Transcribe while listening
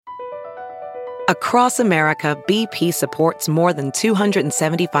Across America, BP supports more than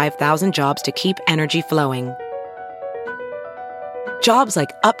 275,000 jobs to keep energy flowing. Jobs like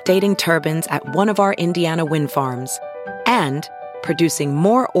updating turbines at one of our Indiana wind farms and producing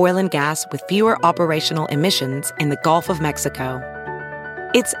more oil and gas with fewer operational emissions in the Gulf of Mexico.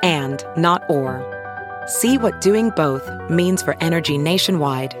 It's and, not or. See what doing both means for energy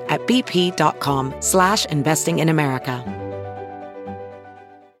nationwide at bp.com/investing in America.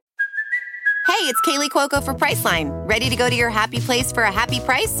 Hey, it's Kaylee Cuoco for Priceline. Ready to go to your happy place for a happy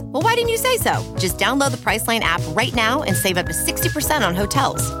price? Well, why didn't you say so? Just download the Priceline app right now and save up to 60% on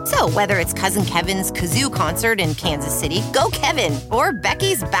hotels. So whether it's Cousin Kevin's Kazoo Concert in Kansas City, go Kevin, or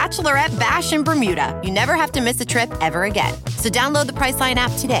Becky's Bachelorette Bash in Bermuda, you never have to miss a trip ever again. So download the Priceline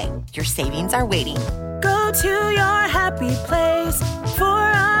app today. Your savings are waiting. Go to your happy place for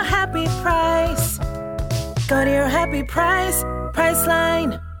a happy price. Go to your happy price,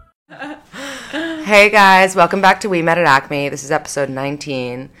 Priceline. Hey guys, welcome back to We Met at Acme. This is episode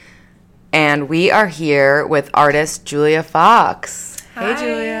 19, and we are here with artist Julia Fox. Hi. Hey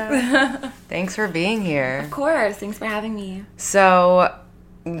Julia. Thanks for being here. Of course, thanks for having me. So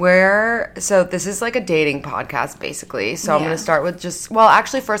this is like a dating podcast basically. So I'm going to start with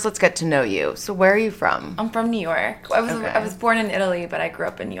first let's get to know you. So where are you from? I'm from New York. I was born in Italy, but I grew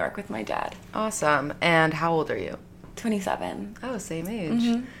up in New York with my dad. Awesome. And how old are you? 27. Oh, same age.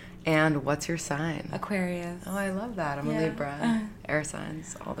 Mm-hmm. And what's your sign? Aquarius. Oh, I love that. I'm a Libra. Air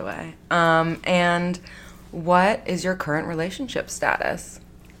signs all the way. And what is your current relationship status?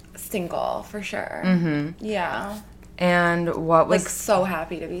 Single, for sure. Mm-hmm. Yeah. And what was... so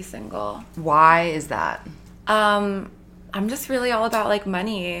happy to be single. Why is that? I'm just really all about,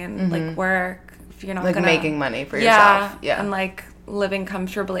 money and, work. If you're not gonna... making money for yourself. Yeah. And, living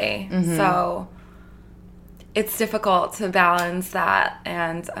comfortably. Mm-hmm. So... it's difficult to balance that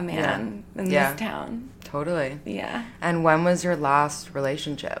and a man in this town. Totally. Yeah. And when was your last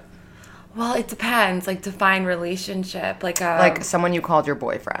relationship? Well, it depends. Define relationship. Like someone you called your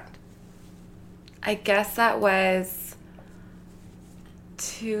boyfriend. I guess that was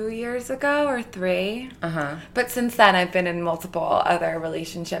 2 years ago or 3. Uh-huh. But since then, I've been in multiple other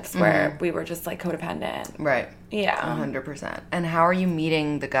relationships where we were just, codependent. Right. Yeah. 100%. And how are you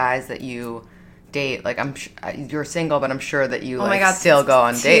meeting the guys that you... date? You're single, but I'm sure that you still go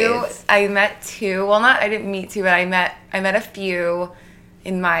on dates. I met 2. Well, I didn't meet 2, but I met a few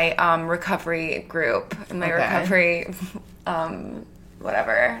in my recovery group. In my recovery,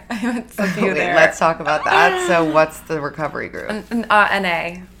 whatever. I met a few there. Let's talk about that. So, what's the recovery group?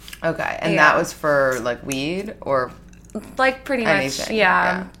 NA. Okay, and that was for weed or pretty anything. Much,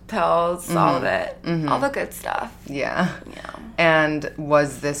 yeah. Pills, all of it, all the good stuff. Yeah. And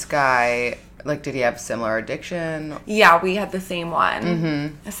was this guy? Did he have similar addiction? Yeah, we had the same one.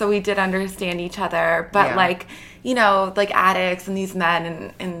 Mm-hmm. So we did understand each other. But, addicts and these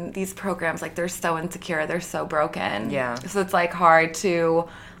men and these programs, they're so insecure. They're so broken. Yeah. So it's, hard to,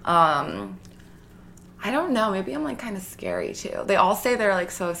 I don't know. Maybe I'm, kind of scary, too. They all say they're,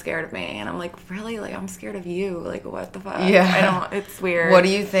 so scared of me. And I'm really? I'm scared of you. What the fuck? Yeah. It's weird. What do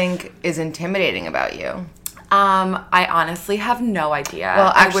you think is intimidating about you? I honestly have no idea.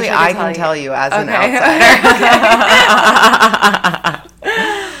 Well, actually, I can tell you as an outsider.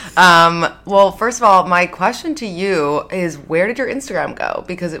 Well, first of all, my question to you is, where did your Instagram go?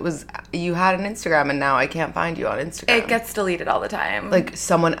 Because you had an Instagram, and now I can't find you on Instagram. It gets deleted all the time.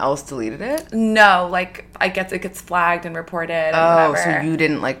 Someone else deleted it? No, it gets flagged and reported and whatever. So you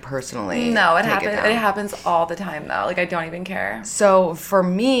didn't, personally No, it happens. It happens all the time, though. I don't even care. So for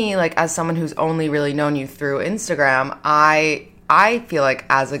me, as someone who's only really known you through Instagram, I feel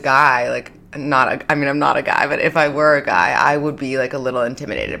as a guy, I'm not a guy, but if I were a guy, I would be a little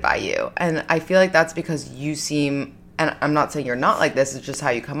intimidated by you. And I feel that's because you seem, and I'm not saying you're not like this, it's just how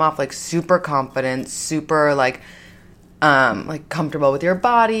you come off, super confident, super comfortable with your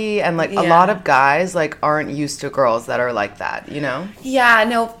body, and a lot of guys aren't used to girls that are like that, you know? Yeah,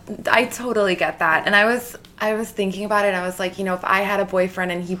 no, I totally get that. And I was thinking about it. I was if I had a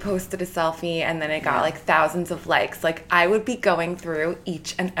boyfriend and he posted a selfie and then it got thousands of likes, I would be going through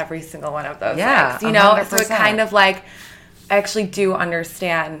each and every single one of those likes, you know? 100%. So it kind of I actually do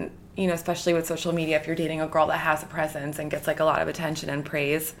understand, especially with social media, if you're dating a girl that has a presence and gets a lot of attention and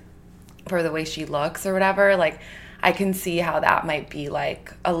praise for the way she looks or whatever, I can see how that might be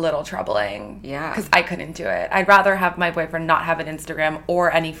a little troubling. Yeah. Because I couldn't do it. I'd rather have my boyfriend not have an Instagram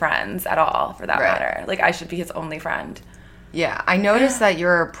or any friends at all, for that matter. I should be his only friend. Yeah, I noticed that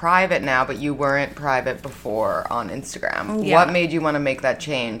you're private now, but you weren't private before on Instagram. Yeah. What made you want to make that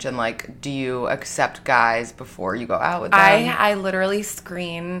change? And, like, do you accept guys before you go out with them? I literally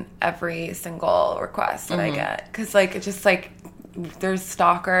screen every single request that I get. Because, like, it's just, like, there's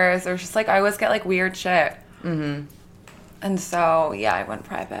stalkers. There's just, like, I always get, like, weird shit. Mm-hmm. And so, yeah, I went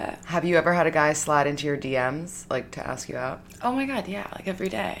private. Have you ever had a guy slide into your DMs, like, to ask you out? Oh, my God, yeah, like, every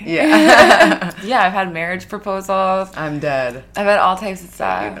day. Yeah. Yeah, I've had marriage proposals. I'm dead. I've had all types of You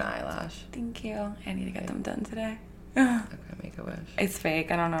stuff. have an eyelash. Thank you. I need to get them done today. Okay, make a wish. It's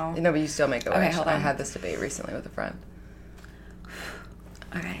fake. I don't know. No, but you still make a wish. Okay, hold on. I had this debate recently with a friend.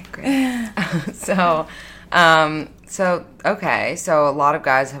 Okay. Great. So a lot of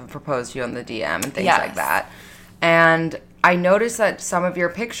guys have proposed to you on the DM and things like that. And I noticed that some of your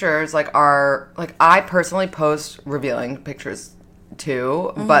pictures, like, are, like, I personally post revealing pictures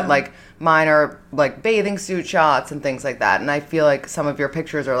too, but, like, mine are, like, bathing suit shots and things like that. And I feel like some of your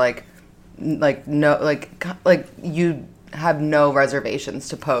pictures are, like you have no reservations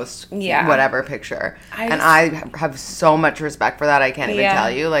to post whatever picture. I have so much respect for that, I can't even tell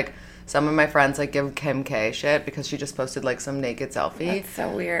you. Like, some of my friends, like, give Kim K shit because she just posted, like, some naked selfie. That's so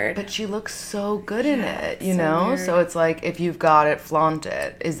weird. But she looks so good in it, you so know? weird. So it's like, if you've got it, flaunt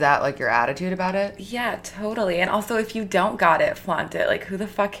it. Is that, like, your attitude about it? Yeah, totally. And also, if you don't got it, flaunt it. Like, who the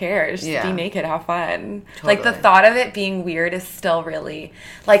fuck cares? Just be naked, have fun. Totally. Like, the thought of it being weird is still really...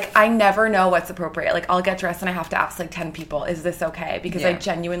 Like, I never know what's appropriate. Like, I'll get dressed and I have to ask, like, 10 people, is this okay? Because I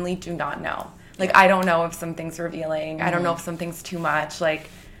genuinely do not know. Like, I don't know if something's revealing. I don't know if something's too much. Like...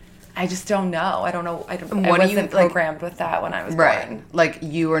 I just don't know. I don't know. I wasn't programmed with that when I was born. Like,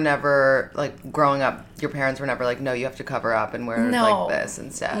 you were never, like, growing up, your parents were never like, no, you have to cover up and wear, like, this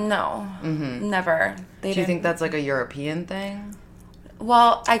instead. No. Never. Do you think that's, like, a European thing?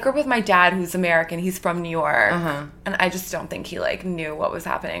 Well, I grew up with my dad, who's American. He's from New York. And I just don't think he, like, knew what was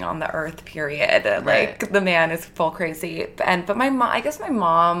happening on the earth, period. Like, the man is full crazy. But my mom, I guess my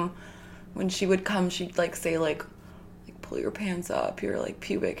mom, when she would come, she'd, like, say, like, pull your pants up, your, like,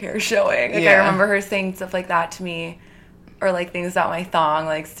 pubic hair showing. Like, I remember her saying stuff like that to me, or, like, things about my thong,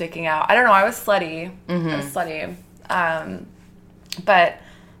 like, sticking out. I don't know, I was slutty. I was slutty. But,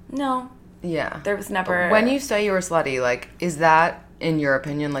 no. Yeah. There was never... When you say you were slutty, like, is that, in your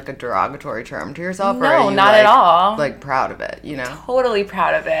opinion, like, a derogatory term to yourself? No, or are you, not like, at all. Like, proud of it, you know? Totally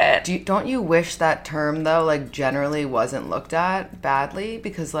proud of it. Don't you wish that term, though, like, generally wasn't looked at badly?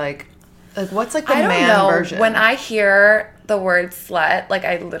 Because, like, what's, like, the man version? When I hear the word slut, like,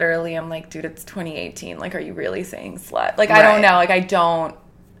 I literally am like, dude, it's 2018. Like, are you really saying slut? Like, I don't know. Like, I don't...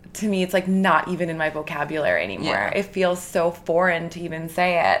 To me, it's, like, not even in my vocabulary anymore. Yeah. It feels so foreign to even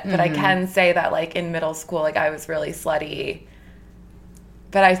say it. But I can say that, like, in middle school, like, I was really slutty.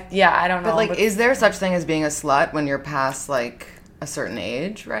 But I don't know. But, like, is there such thing as being a slut when you're past, like, a certain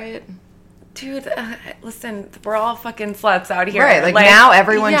age, right? Dude, listen, we're all fucking sluts out here. Right, like now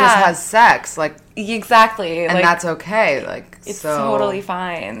everyone just has sex. Like, exactly. And like, that's okay. Like, it's totally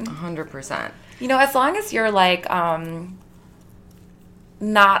fine. 100%. You know, as long as you're, like,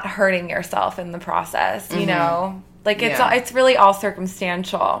 not hurting yourself in the process, you know? Like, it's really all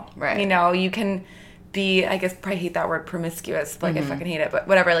circumstantial. Right. You know, you can be, I guess, probably hate that word promiscuous. Like, I fucking hate it. But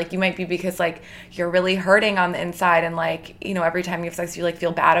whatever. Like, you might be because, like, you're really hurting on the inside. And, like, you know, every time you have sex, you, like,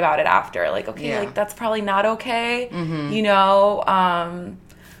 feel bad about it after. Like, okay, like, that's probably not okay. You know?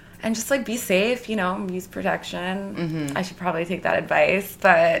 And just, like, be safe, you know? Use protection. I should probably take that advice.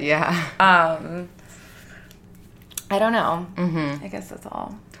 But, I don't know. I guess that's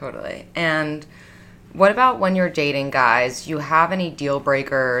all. Totally. And... what about when you're dating guys? You have any deal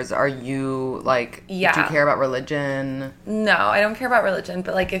breakers? Are you, like, do you care about religion? No, I don't care about religion.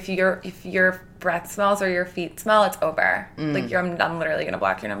 But, like, if your breath smells or your feet smell, it's over. Like, I'm literally going to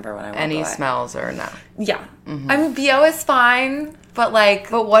block your number when I walk away. Any smells or no? Yeah. I mean, BO is fine, but, like...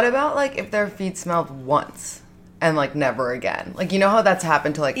 But what about, like, if their feet smelled once? And, like, never again. Like, you know how that's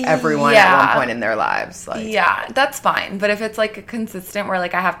happened to, like, everyone at one point in their lives? Like, yeah, that's fine. But if it's, like, a consistent where,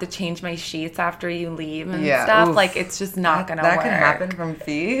 like, I have to change my sheets after you leave and stuff, like, it's just not going to work. That can happen from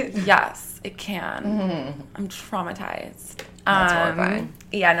feet? Yes, it can. I'm traumatized. That's horrifying.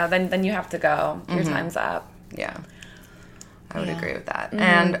 Yeah, no, then you have to go. Your time's up. Yeah. I would agree with that.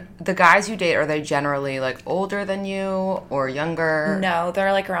 And the guys you date, are they generally, like, older than you or younger? No,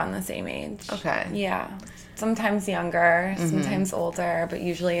 they're, like, around the same age. Okay. Yeah. Sometimes younger, sometimes older, but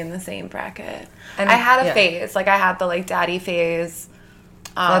usually in the same bracket. And I had a phase. Like, I had the, like, daddy phase.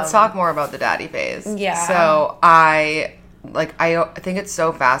 Let's talk more about the daddy phase. Yeah. So, I think it's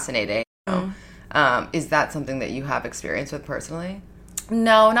so fascinating. Is that something that you have experience with personally?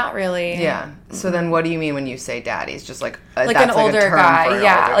 No, not really. Yeah. So then what do you mean when you say daddies? Just like Like that's an older a term guy. for an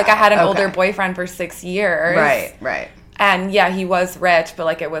Yeah. older Like guy. I had an Okay. older boyfriend for 6 years. Right. And yeah, he was rich, but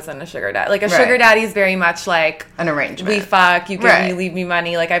like it wasn't a sugar daddy. Like a Right. sugar daddy is very much like An arrangement. we fuck, you give me, leave me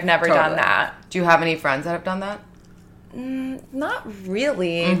money. Like I've never done that. Do you have any friends that have done that? Not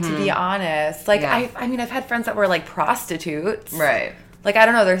really, to be honest. Like I mean, I've had friends that were like prostitutes. Right. Like I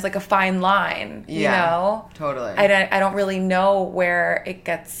don't know. There's like a fine line. You know. Totally. I don't really know where it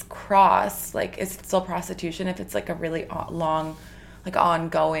gets crossed. Like is it still prostitution if it's like a really long, like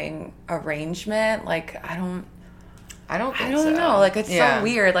ongoing arrangement? Like I don't know. Like it's so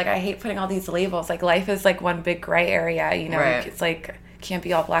weird. Like I hate putting all these labels. Like life is like one big gray area. You know. Right. It's like can't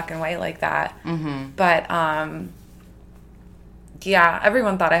be all black and white like that. But yeah,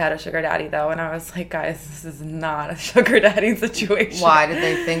 everyone thought I had a sugar daddy though, and I was like, guys, this is not a sugar daddy situation. Why did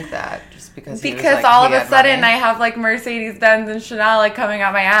they think that? Just because he was, like, all of he a had sudden money? I have like Mercedes Benz and Chanel like coming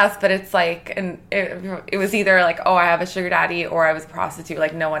out my ass, but it's like, and it was either like, oh, I have a sugar daddy, or I was a prostitute.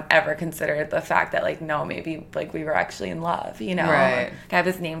 Like no one ever considered the fact that like no, maybe like we were actually in love, you know? Right. I have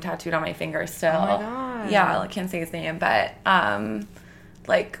his name tattooed on my finger still. Oh my God. Yeah, I can't say his name, but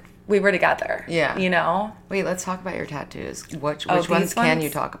like we were together. Yeah. You know? Wait, let's talk about your tattoos. Which ones can you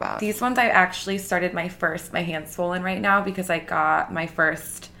talk about? These ones I actually started my hand's swollen right now because I got my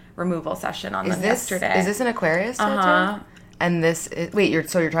first removal session on them yesterday. Is this an Aquarius tattoo? And this is, wait, you're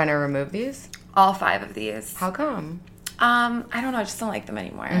trying to remove these? All 5 of these. How come? I don't know. I just don't like them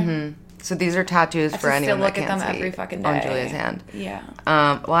anymore. So these are tattoos for anyone that can't see. I still look at them every fucking day. On Julia's hand. Yeah.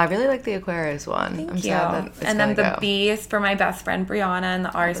 Well, I really like the Aquarius one. Thank I'm you. sad that it's and then the gonna go. B is for my best friend Brianna, and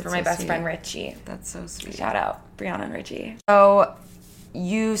the R is for my so best sweet. friend Richie. That's so sweet. Shout out Brianna and Richie. So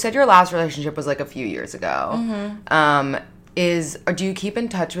you said your last relationship was like a few years ago. Or do you keep in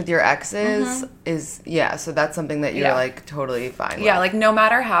touch with your exes? So that's something that you're like totally fine with. Yeah, like no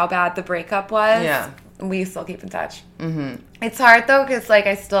matter how bad the breakup was, we still keep in touch. It's hard though because like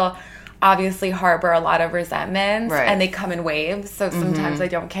I still obviously harbor a lot of resentments, and they come in waves. So sometimes I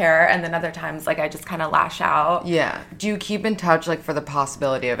don't care, and then other times like I just kind of lash out. Yeah. Do you keep in touch like for the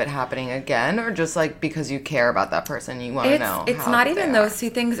possibility of it happening again, or just like because you care about that person, you want to know? It's not even those two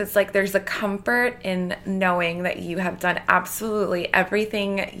things. It's like there's a comfort in knowing that you have done absolutely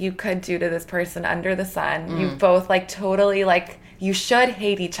everything you could do to this person under the sun. You've both like totally like. You should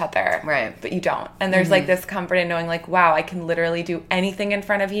hate each other, right? But you don't. And there's like this comfort in knowing like, wow, I can literally do anything in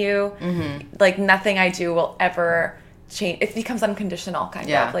front of you. Like nothing I do will ever change. It becomes unconditional,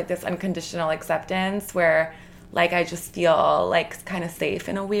 kind of like this unconditional acceptance where like I just feel like kind of safe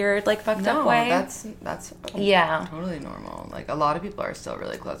in a weird like fucked up way. That's totally normal. Like a lot of people are still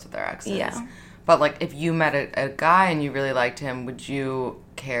really close with their exes. Yeah. But like if you met a guy and you really liked him, would you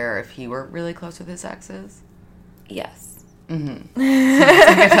care if he were really close with his exes? Yes. It's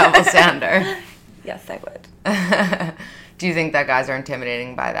like a double standard. Yes, I would. Do you think that guys are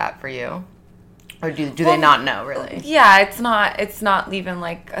intimidating by that for you? Or do they not know, really? Yeah, it's not even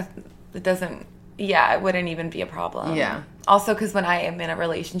like, it wouldn't even be a problem. Yeah. Also, because when I am in a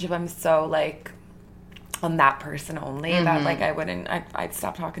relationship, I'm so like, on that person only that like I'd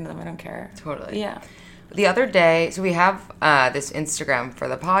stop talking to them. I don't care. Totally. Yeah. The other day, so we have this Instagram for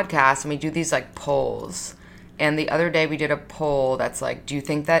the podcast, and we do these like polls. And the other day we did a poll that's like, do you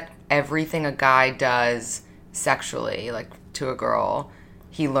think that everything a guy does sexually, like to a girl,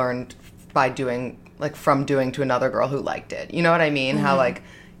 he learned by doing, like from doing to another girl who liked it? You know what I mean? How like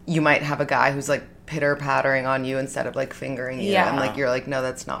you might have a guy who's like pitter-pattering on you instead of like fingering you. Yeah. And like you're like, no,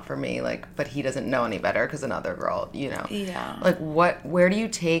 that's not for me. Like, but he doesn't know any better because another girl, you know? Yeah. Like where do you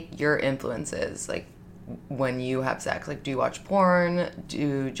take your influences, like when you have sex? Like do you watch porn? Do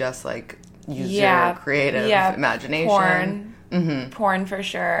you just like... use your creative imagination. Porn for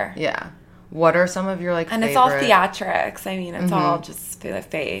sure. Yeah. What are some of your like and favorite... it's all theatrics. I mean, it's all just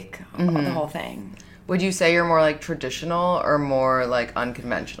fake, the whole thing. Would you say you're more like traditional or more like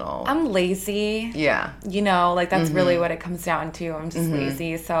unconventional? I'm lazy. Yeah. You know, like that's really what it comes down to. I'm just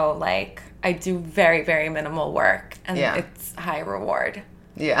lazy. So like I do very, very minimal work and it's high reward.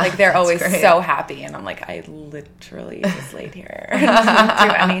 Yeah. Like they're always so happy and I'm like, I literally just laid here and didn't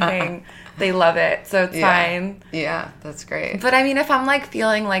do anything. They love it, so it's fine. Yeah, that's great. But I mean, if I'm like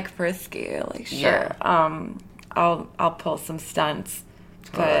feeling like frisky, like sure, I'll pull some stunts.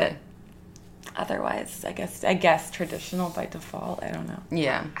 Totally. But otherwise, I guess traditional by default. I don't know.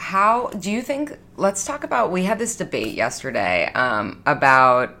 Yeah. How do you think? Let's talk about. We had this debate yesterday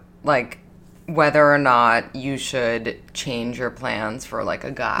about like whether or not you should change your plans for like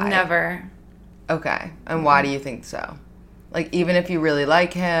a guy. Never. Okay, and why do you think so? Like, even if you really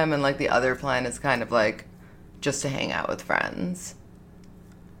like him and, like, the other plan is kind of, like, just to hang out with friends.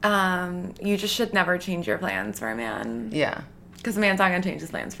 You just should never change your plans for a man. Yeah. Because a man's not going to change his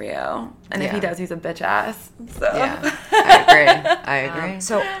plans for you. And if he does, he's a bitch ass. So. Yeah, I agree.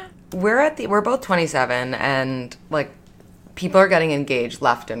 So we're both 27, and like people are getting engaged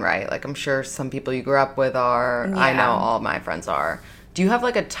left and right. Like I'm sure some people you grew up with are. Yeah. I know all my friends are. Do you have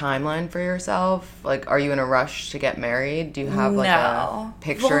like a timeline for yourself? Like, are you in a rush to get married? Do you have like a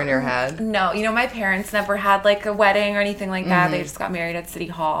picture in your head? No. You know, my parents never had like a wedding or anything like that. They just got married at City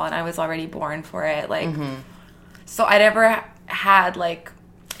Hall, and I was already born for it. Like, so I never had like,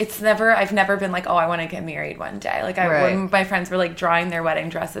 I've never been like, oh, I want to get married one day. Like when my friends were like drawing their wedding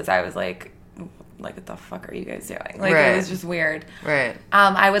dresses, I was like what the fuck are you guys doing? Like it was just weird. Right.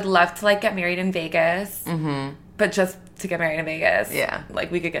 I would love to like get married in Vegas, but just to get married in Vegas. Yeah.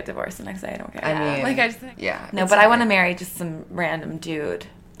 Like we could get divorced the next day. I don't care. I mean, like I just no, but I want to marry just some random dude,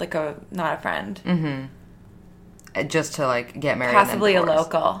 like not a friend. Just to like get married, possibly a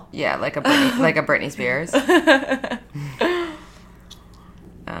local. Yeah, like a Britney Spears.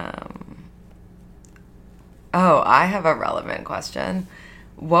 I have a relevant question.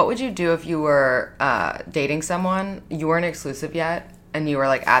 What would you do if you were dating someone, you weren't exclusive yet, and you were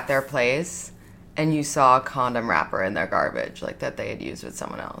like at their place, and you saw a condom wrapper in their garbage, like that they had used with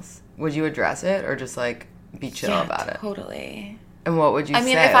someone else? Would you address it or just like be chill about it? Totally. And what would you say? I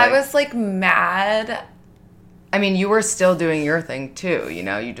mean, if I was like mad, I mean, you were still doing your thing too, you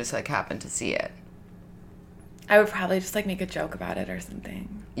know, you just like happened to see it. I would probably just like make a joke about it or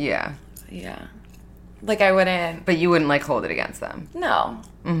something. Yeah. Yeah. Like I wouldn't. But you wouldn't like hold it against them. No.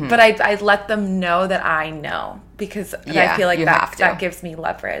 But I'd let them know that I know, because I feel like that gives me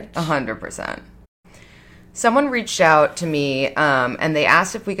leverage. 100%. Someone reached out to me and they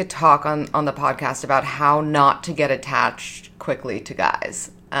asked if we could talk on the podcast about how not to get attached quickly to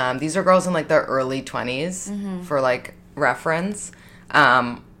guys. These are girls in like their early 20s for like reference.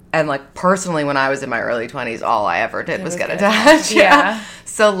 And like personally, when I was in my early 20s, all I ever did was get attached. Yeah.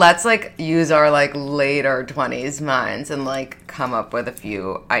 So let's like use our like later 20s minds and like come up with a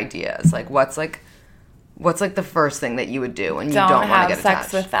few ideas. Like what's like the first thing that you would do when you don't want to get attached? Don't have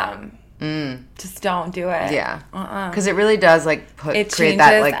sex with them. Just don't do it. Yeah. Because it really does like create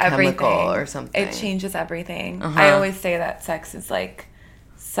that like chemical or something. It changes everything. I always say that sex is like,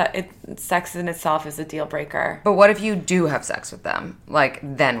 sex in itself is a deal breaker. But what if you do have sex with them? Like,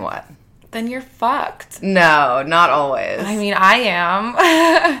 then what? Then you're fucked. No, not always. I mean, I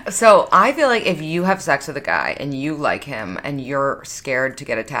am. So I feel like if you have sex with a guy and you like him and you're scared to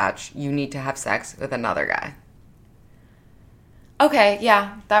get attached, you need to have sex with another guy. Okay,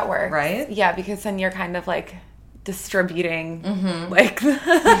 yeah, that works. Right? Yeah, because then you're kind of like distributing like the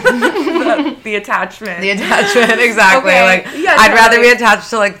attachment. The attachment, exactly. Okay. Like I'd rather be attached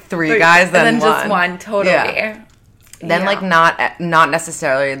to like three guys than one. Just one, totally. Yeah. Then like not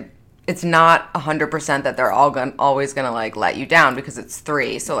necessarily, it's not 100% that they're always gonna like let you down, because it's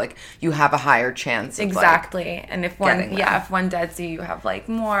three, so like you have a higher chance of, exactly. Like, and if one deads you have like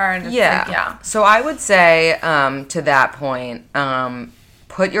more, and it's like, So I would say to that point,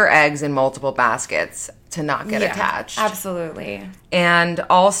 put your eggs in multiple baskets to not get attached. Absolutely. And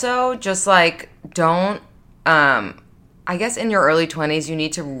also just like don't I guess in your early 20s you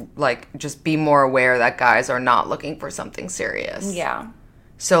need to like just be more aware that guys are not looking for something serious. Yeah.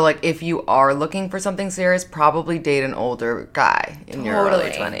 So like if you are looking for something serious, probably date an older guy in your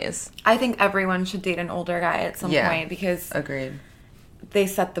early 20s. I think everyone should date an older guy at some point, because agreed. They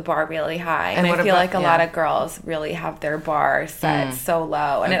set the bar really high. And I feel like a lot of girls really have their bar set so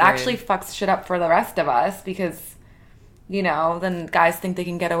low. And it actually fucks shit up for the rest of us, because, you know, then guys think they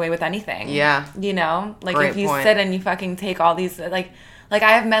can get away with anything. Yeah. You know? Like, if you sit and you fucking take all these, like I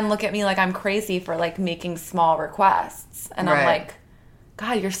have men look at me like I'm crazy for, like, making small requests. And I'm like,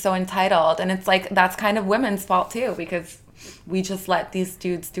 God, you're so entitled. And it's like, that's kind of women's fault, too, because we just let these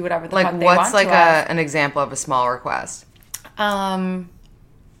dudes do whatever the fuck they want to us. Like, what's, like, an example of a small request?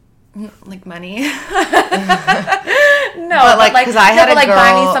 Like money. No, but like, because I had a girl,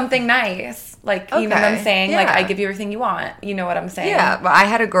 buy me something nice. Like, you know what I'm saying? Like, I give you everything you want. You know what I'm saying? Yeah, but I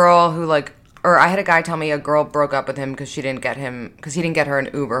had a girl who I had a guy tell me a girl broke up with him because he didn't get her an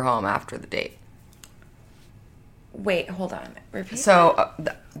Uber home after the date. Wait, hold on. Repeat. So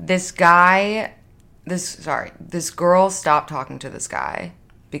this girl stopped talking to this guy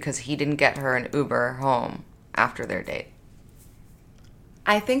because he didn't get her an Uber home after their date.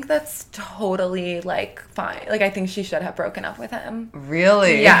 I think that's totally, like, fine. Like, I think she should have broken up with him.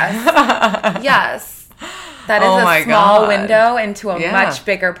 Really? Yes. Yes. That is a small window into a much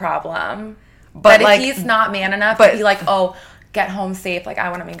bigger problem. But if he's not man enough to be like, oh, get home safe. Like, I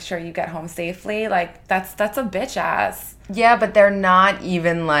want to make sure you get home safely. Like, that's a bitch ass. Yeah, but they're not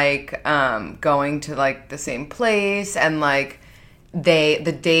even, like, going to, like, the same place, and, like,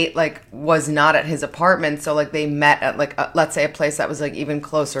 the date, like, was not at his apartment, so, like, they met at, like, let's say a place that was, like, even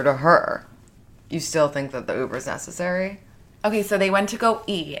closer to her. You still think that the Uber's necessary? Okay, so they went to go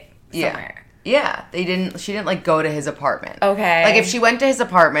eat somewhere. Yeah, she didn't, like, go to his apartment. Okay. Like, if she went to his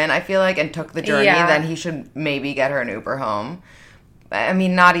apartment, I feel like, and took the journey, then he should maybe get her an Uber home. I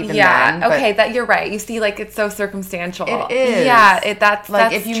mean, not even then. Yeah, okay, that you're right. You see, like, it's so circumstantial. It is. Yeah, that's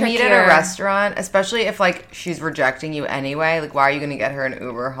like, if you trickier. meet at a restaurant, especially if, like, she's rejecting you anyway, like, why are you going to get her an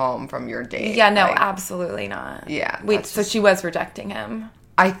Uber home from your date? Yeah, no, like, absolutely not. Yeah. Wait, so she was rejecting him?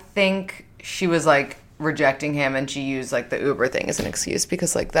 I think she was, like, rejecting him, and she used, like, the Uber thing as an excuse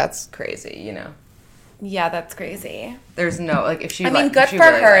because, like, that's crazy, you know? Yeah, that's crazy. There's no, like, if she... I mean, good for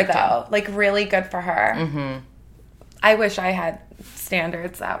her, though. Like, really good for her. Mm-hmm. I wish I had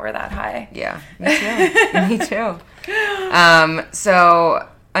standards that were that high. Yeah, me too. Me too. So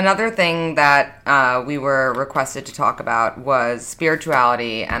another thing that we were requested to talk about was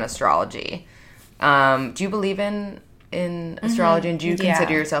spirituality and astrology. Do you believe in astrology, and do you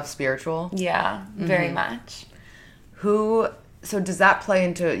consider yourself spiritual? Yeah, very much. So does that play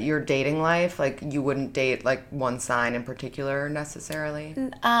into your dating life? Like, you wouldn't date, like, one sign in particular necessarily?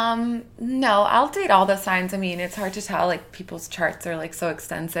 No, I'll date all the signs. I mean, it's hard to tell. Like, people's charts are, like, so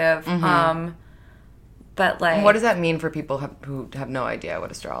extensive. But, like... What does that mean for people who have no idea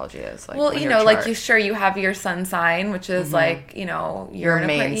what astrology is? Like, well, you know, like, you have your sun sign, which is, like, you know... Your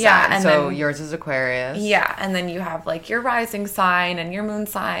main sign. Yeah, and so then, yours is Aquarius. Yeah, and then you have, like, your rising sign and your moon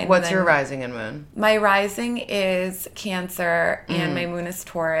sign. What's your rising and moon? My rising is Cancer, and my moon is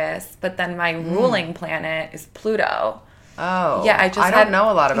Taurus, but then my ruling planet is Pluto. Oh. Yeah, I don't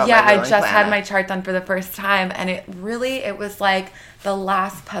know a lot about my ruling I just planet. had my chart done for the first time, and it was like the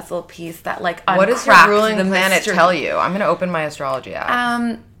last puzzle piece that, like, uncracked what does your ruling the planet mystery. tell you? I'm going to open my astrology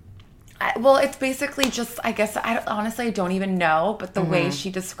app. Well, it's basically just, I guess, honestly, I don't even know, but the way she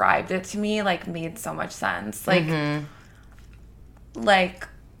described it to me, like, made so much sense. Like, like,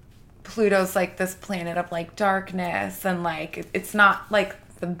 Pluto's, like, this planet of, like, darkness, and, like, it's not, like,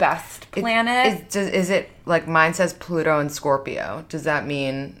 the best planet. Is it, like, mine says Pluto and Scorpio. Does that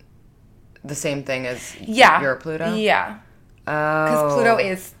mean the same thing as your Pluto? Yeah. Oh. Because Pluto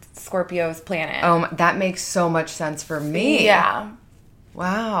is Scorpio's planet. Oh, that makes so much sense for me. Yeah.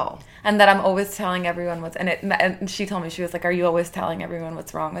 Wow. And that I'm always telling everyone and she told me, she was like, are you always telling everyone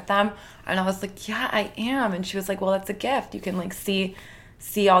what's wrong with them? And I was like, yeah, I am. And she was like, well, that's a gift. You can, like, see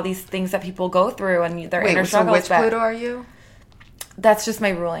all these things that people go through and their inner struggles. Wait, so which Pluto are you? That's just my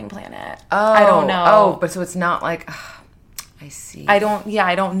ruling planet. Oh. I don't know. Oh, but so it's not like, I see. I don't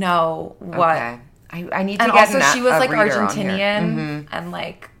know what. Okay. I need to and get also she was, like, Argentinian, and,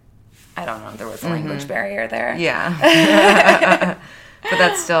 like, I don't know, there was a language barrier there. Yeah. But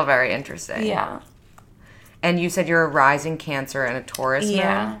that's still very interesting. Yeah. And you said you're a rising Cancer and a Taurus moon?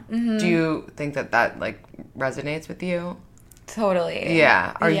 Yeah. Mm-hmm. Do you think that, like, resonates with you? Totally.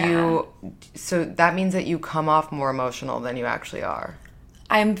 Yeah. So that means that you come off more emotional than you actually are.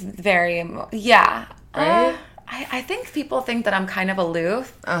 I'm very, yeah. Right? I think people think that I'm kind of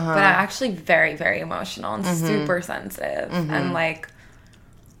aloof, but I'm actually very, very emotional and super sensitive. And, like,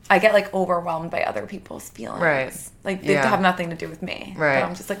 I get, like, overwhelmed by other people's feelings. Right. Like, they have nothing to do with me. Right. But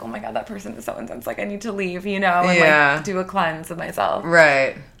I'm just like, oh my God, that person is so intense. Like, I need to leave, you know, and, like, do a cleanse of myself.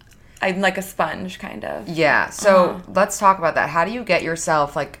 Right. I'm like a sponge, kind of. Yeah. So let's talk about that. How do you get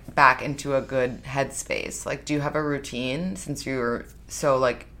yourself, like, back into a good headspace? Like, do you have a routine since you're so,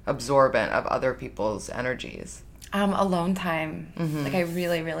 like, absorbent of other people's energies? Alone time. Like, I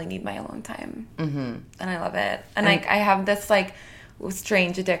really, really need my alone time. And I love it. And like, I have this, like,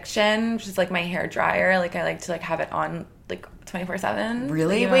 strange addiction, which is, like, my hair dryer. Like, I like to, like, have it on, like, 24/7.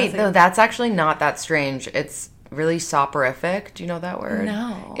 Really? You know, Wait, like, no, that's actually not that strange. It's really soporific. Do you know that word?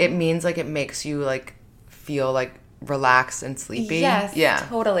 No. It means, like, it makes you, like, feel, like, relaxed and sleepy. Yes, yeah,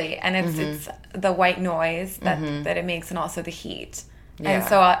 totally. And it's the white noise that it makes, and also the heat. Yeah. And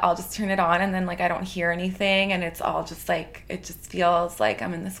so I'll just turn it on, and then, like, I don't hear anything, and it's all just, like, it just feels like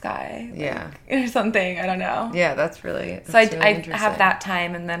I'm in the sky. Like, yeah. Or something. I don't know. Yeah, that's really So I interesting. have that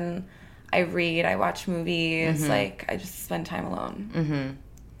time, and then I read, I watch movies, like, I just spend time alone.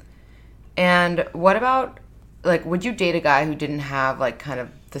 And what about, like, would you date a guy who didn't have, like, kind of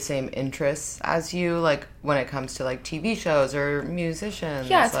the same interests as you, like, when it comes to, like, TV shows or musicians?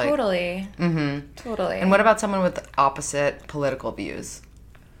 Yeah, like, totally. Totally. And what about someone with opposite political views?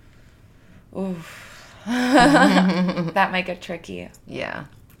 Oof. That might get tricky. Yeah.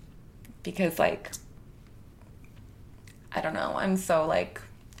 Because, like, I don't know. I'm so, like,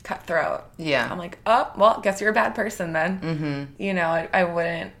 cutthroat. Yeah. I'm like, oh, well, guess you're a bad person then. Mm-hmm. You know, I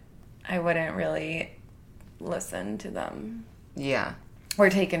wouldn't really listen to them. Yeah. Or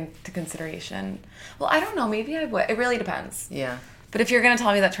take into consideration. Well, I don't know. Maybe I would. It really depends. Yeah. But if you're going to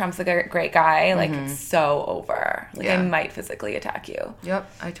tell me that Trump's a great guy, like, it's so over. Like, I might physically attack you.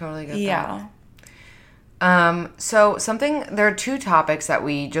 Yep, I totally get that. Yeah. So there are 2 topics that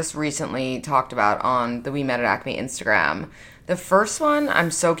we just recently talked about on the We Met at Acme Instagram. The first one,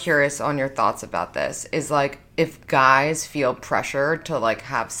 I'm so curious on your thoughts about this, is, like, if guys feel pressure to, like,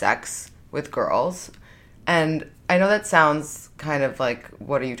 have sex with girls. And I know that sounds kind of like,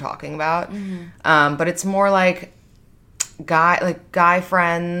 what are you talking about? But it's more like guy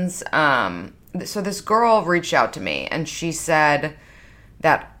friends. So this girl reached out to me, and she said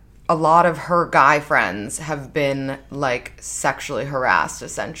that a lot of her guy friends have been, like, sexually harassed,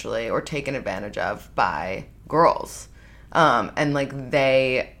 essentially, or taken advantage of by girls. And, like,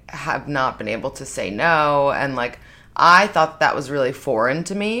 they have not been able to say no. And, like, I thought that was really foreign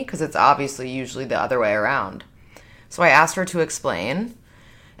to me, because it's obviously usually the other way around. So I asked her to explain.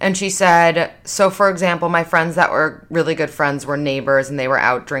 And she said, so, for example, my friends that were really good friends were neighbors, and they were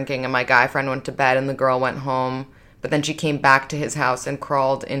out drinking, and my guy friend went to bed, and the girl went home. But then she came back to his house and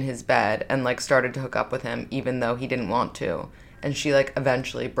crawled in his bed and, like, started to hook up with him, even though he didn't want to. And she, like,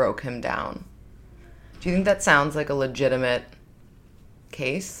 eventually broke him down. Do you think that sounds like a legitimate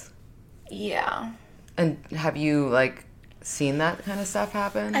case? Yeah. And have you, like, seen that kind of stuff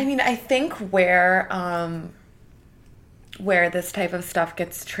happen? I mean, I think where this type of stuff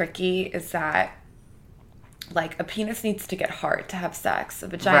gets tricky is that, like, a penis needs to get hard to have sex. A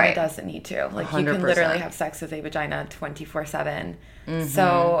vagina doesn't need to. Like, 100%. You can literally have sex with a vagina 24/7.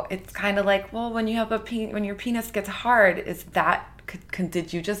 So it's kind of like, well, when you have when your penis gets hard, is that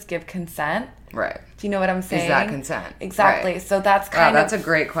did you just give consent? Right. Do you know what I'm saying? Is that consent? Exactly. Right. So that's kind that's a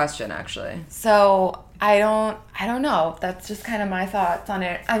great question, actually. So I don't know. That's just kind of my thoughts on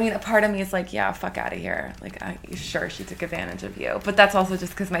it. I mean, a part of me is like, yeah, fuck out of here. Like, sure, she took advantage of you. But that's also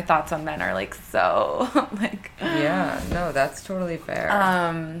just because my thoughts on men are, like, so, like... Yeah, no, that's totally fair.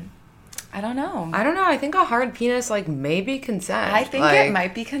 I don't know. I think a hard penis, like, maybe consent. I think it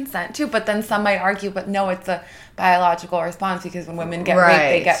might be consent, too. But then some might argue, but no, it's a biological response because when women get raped,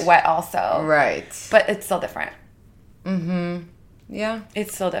 they get wet also. Right. But it's still different. Mm-hmm. Yeah.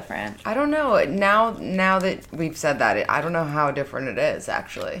 It's still different. I don't know. Now that we've said that, I don't know how different it is,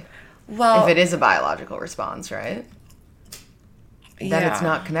 actually. Well... If it is a biological response, right? Then it's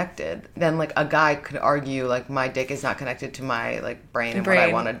not connected. Then, like, a guy could argue, like, my dick is not connected to my, like, brain and what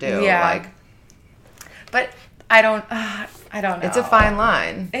I want to do. Yeah. Like, but I don't know. It's a fine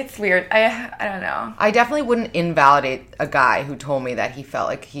line. It's weird. I don't know. I definitely wouldn't invalidate a guy who told me that he felt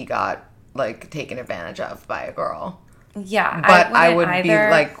like he got, like, taken advantage of by a girl. Yeah. But I would be,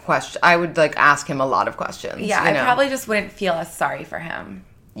 like, I would, like, ask him a lot of questions. Yeah, I probably just wouldn't feel as sorry for him.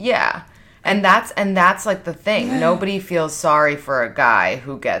 Yeah. And that's like the thing. Nobody feels sorry for a guy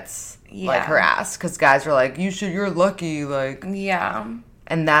who gets like harassed, because guys are like, you're lucky, like. Yeah.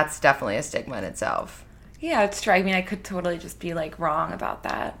 And that's definitely a stigma in itself. Yeah, it's true. I mean, I could totally just be like wrong about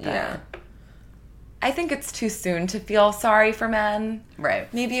that. Yeah. I think it's too soon to feel sorry for men.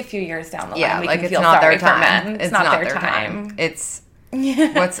 Right. Maybe a few years down the line we like can it's feel not sorry their time. for men. It's not their time. It's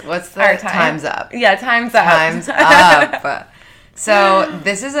what's the our time. Time's up. Yeah, time's up. Time's up. So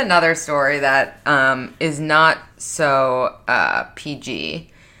this is another story that is not so PG.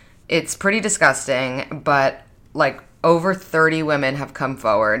 It's pretty disgusting, but like over 30 women have come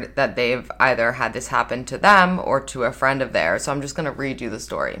forward that they've either had this happen to them or to a friend of theirs. So I'm just going to read you the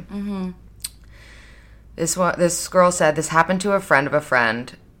story. Mm-hmm. This girl said, this happened to a friend of a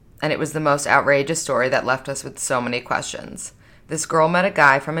friend, and it was the most outrageous story that left us with so many questions. This girl met a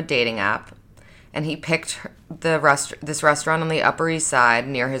guy from a dating app, and he picked this restaurant on the Upper East Side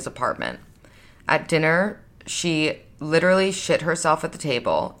near his apartment. At dinner, she literally shit herself at the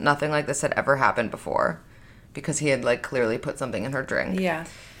table. Nothing like this had ever happened before, because he had like clearly put something in her drink. Yeah.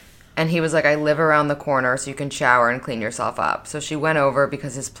 And he was like, I live around the corner so you can shower and clean yourself up. So she went over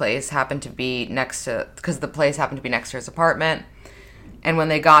because the place happened to be next to his apartment. And when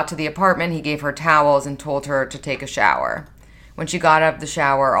they got to the apartment, he gave her towels and told her to take a shower. When she got out of the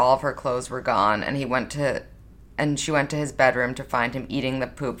shower, all of her clothes were gone, and she went to his bedroom to find him eating the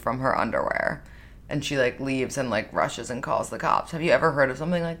poop from her underwear. And she like leaves and like rushes and calls the cops. Have you ever heard of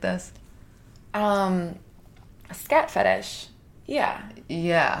something like this? A scat fetish. Yeah.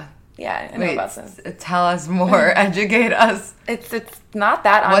 Yeah. Yeah, I know about this. Tell us more. Educate us. It's not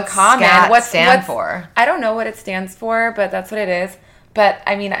that What's uncommon. SCAT stand for? I don't know what it stands for, but that's what it is. But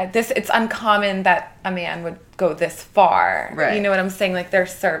I mean, it's uncommon that a man would go this far. Right. You know what I'm saying? Like,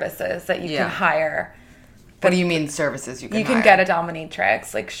 there's services that you can hire. What do you mean services you can hire? You can get a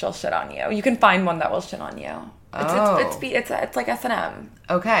dominatrix. Like, she'll shit on you. You can find one that will shit on you. It's like S&M.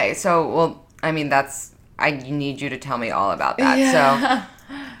 Okay. So, well, I mean, I need you to tell me all about that. Yeah.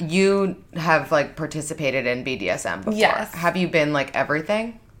 So, you have, like, participated in BDSM before. Yes. Have you been, like,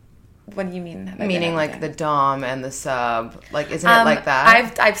 everything? What do you mean? Meaning, like, the dom and the sub. Like, isn't it like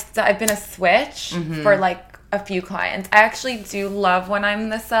that? I've been a switch for, like, a few clients. I actually do love when I'm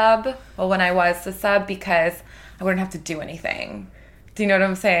the sub. Well, when I was the sub, because I wouldn't have to do anything. Do you know what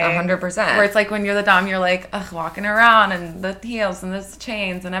I'm saying? 100%. Where it's like when you're the dom, you're like, walking around and the heels and the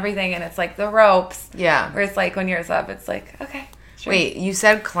chains and everything, and it's like the ropes. Yeah. Where it's like when you're a sub, it's like, okay. Sure. Wait, you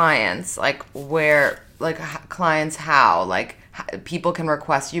said clients. Like, where, like, clients how? Like, people can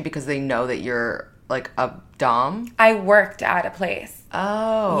request you because they know that you're, like, a dom? I worked at a place.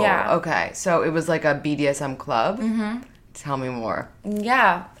 Oh. Yeah. Okay. So it was like a BDSM club? Mm-hmm. Tell me more.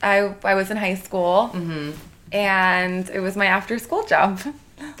 Yeah. I was in high school. Mm-hmm. And it was my after-school job.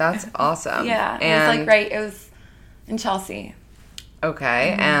 That's awesome. Yeah. And it was in Chelsea.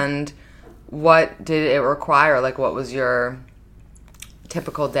 Okay. Mm-hmm. And what did it require? Like, what was your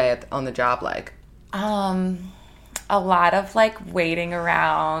typical day on the job like? A lot of, like, waiting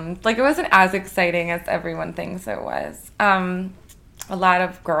around. Like, it wasn't as exciting as everyone thinks it was. A lot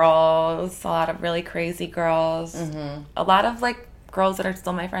of girls, a lot of really crazy girls. Mm-hmm. A lot of, like, girls that are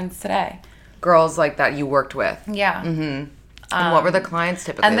still my friends today. Girls, like, that you worked with? Yeah. Mm-hmm. And what were the clients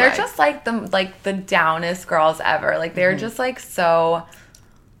typically and they're like? just, like, the downest girls ever. Like, they're just, like, so...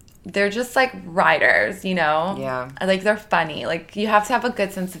 They're just, like, riders, you know? Yeah. Like, they're funny. Like, you have to have a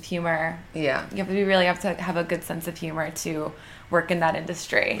good sense of humor. Yeah. You have to have a good sense of humor to work in that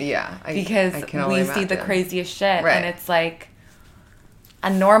industry. Yeah. Because I can only we see the imagine. craziest shit. Right. And it's, like, a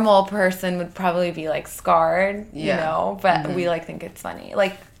normal person would probably be, like, scarred, you know? But we, like, think it's funny.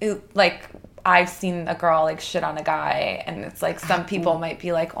 Like, I've seen a girl, like, shit on a guy, and it's, like, some people might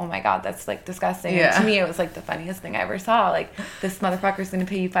be like, oh, my God, that's, like, disgusting. Yeah. And to me, it was, like, the funniest thing I ever saw. Like, this motherfucker's going to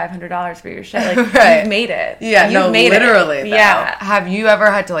pay you $500 for your shit. Like, right. You've made it. Yeah, You've made literally, it. though. Yeah. Have you ever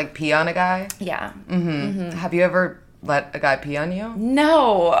had to, like, pee on a guy? Yeah. Mm-hmm. Mm-hmm. Have you ever let a guy pee on you?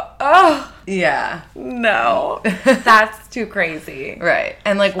 No. Oh. Yeah. No. That's too crazy. Right.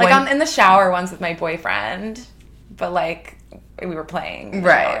 And, like, I'm in the shower once with my boyfriend, but, like, we were playing. In the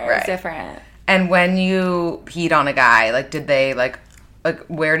shower. It was different. And when you peed on a guy, like, did they, like,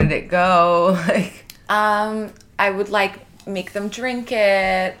 where did it go? Like, I would, like, make them drink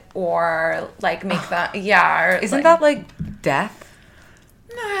it, or, like, make them, or, isn't that, like, death?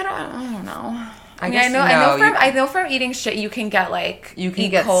 No, I don't know. I know from eating shit you can get, like, you can E.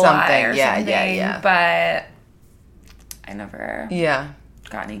 get coli something. or Yeah, something, yeah. But I never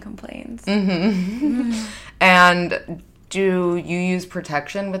got any complaints. Mm-hmm. And do you use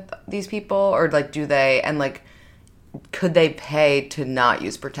protection with these people, or, like, do they, and, like, could they pay to not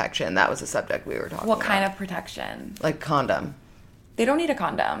use protection? That was a subject we were talking about. What kind of protection? Like, condom. They don't need a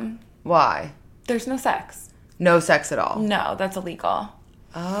condom. Why? There's no sex. No sex at all? No, that's illegal.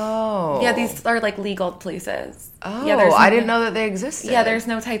 Oh. Yeah, these are, like, legal places. Oh, yeah, I didn't know that they existed. Yeah, there's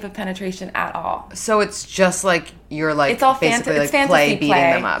no type of penetration at all. So it's just, like, you're, like, it's all basically, it's like, fantasy beating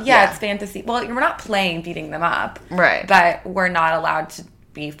them up. Yeah, it's fantasy. Well, we're not playing beating them up. Right. But we're not allowed to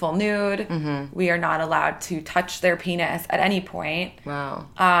be full nude. Mm-hmm. We are not allowed to touch their penis at any point. Wow.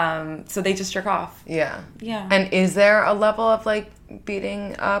 So they just jerk off. Yeah. Yeah. And is there a level of, like,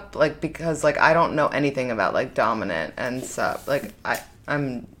 beating up? Like, because, like, I don't know anything about, like, dominant and sub. Like,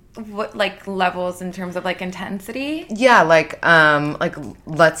 I'm... What, like, levels in terms of, like, intensity? Yeah, like,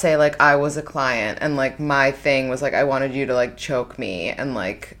 let's say, like, I was a client, and, like, my thing was, like, I wanted you to, like, choke me and,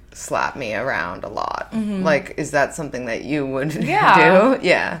 like, slap me around a lot. Mm-hmm. Like, is that something that you would do?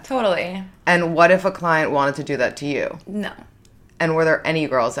 Yeah. Totally. And what if a client wanted to do that to you? No. And were there any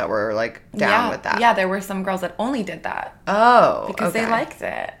girls that were, like, down with that? Yeah, there were some girls that only did that. Oh, because they liked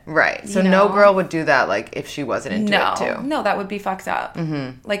it. Right. So no girl would do that, like, if she wasn't into it, too. No, that would be fucked up.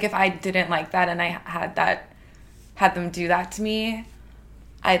 Mm-hmm. Like, if I didn't like that and I had them do that to me,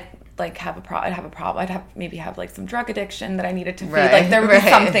 I'd, like, have a problem. I'd maybe have, like, some drug addiction that I needed to feed. Like, there would be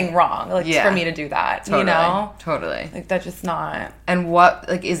something wrong, like, for me to do that, totally. You know? Totally. Like, that's just not... And what,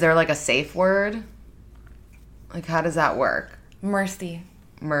 like, is there, like, a safe word? Like, how does that work? Mercy.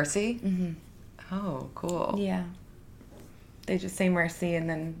 Mercy? Mm-hmm. Oh, cool. Yeah. They just say mercy, and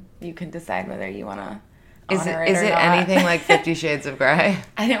then you can decide whether you want to Is it anything like 50 Shades of Grey?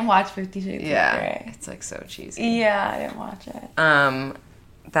 I didn't watch 50 Shades of Grey. It's, like, so cheesy. Yeah, I didn't watch it.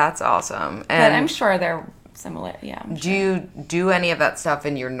 That's awesome. But I'm sure there similar. Yeah. I'm Do sure. you do any of that stuff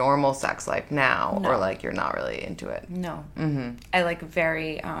in your normal sex life now, No. or like you're not really into it? No. Mm-hmm. I like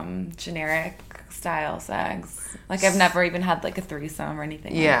very generic style sex. Like I've never even had like a threesome or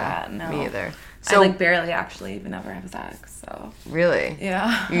anything like that. No. Me either. So I like barely actually even ever have sex. So really,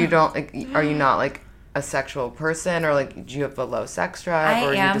 yeah. You don't like? Are you not like a sexual person, or like do you have a low sex drive?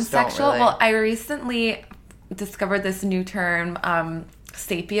 Or I am you just sexual. Don't really... Well, I recently discovered this new term,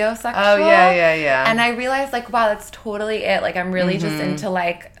 sapiosexual. Oh yeah. And I realized like, wow, that's totally it. Like I'm really just into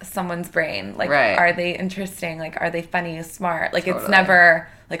like someone's brain. Like, are they interesting? Like, are they funny, smart? Like it's never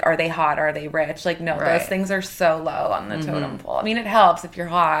like, are they hot? Are they rich? Like no, those things are so low on the totem pole. I mean, it helps if you're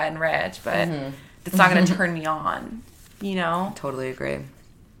hot and rich, but it's not going to turn me on. You know? Totally agree.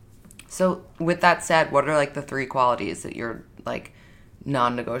 So with that said, what are like the 3 qualities that you're like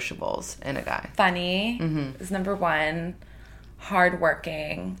non-negotiables in a guy? Funny is number 1.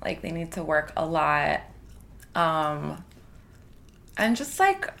 Hardworking, like they need to work a lot, and just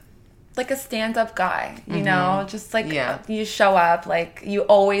like a stand-up guy, you know, just like you show up, like you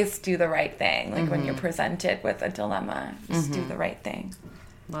always do the right thing, like when you're presented with a dilemma, just do the right thing.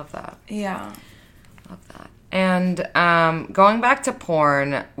 Love that. Yeah, love that. And going back to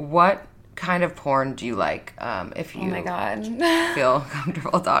porn, what kind of porn do you like? If you oh my God. feel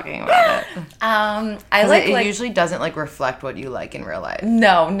comfortable talking about it. I like it usually doesn't like reflect what you like in real life.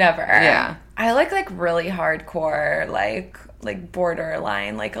 No, never. Yeah. I like really hardcore, like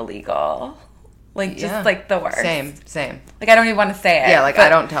borderline, like illegal. Like just like the worst. Same. Like I don't even want to say it. Yeah, like I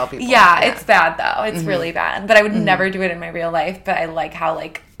don't tell people. Yeah, it's bad though. It's really bad. But I would never do it in my real life, but I like how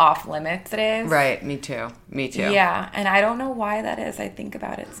like off limits it is. Right, me too. Yeah, and I don't know why that is. I think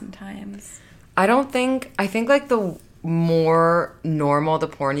about it sometimes. I think like the more normal the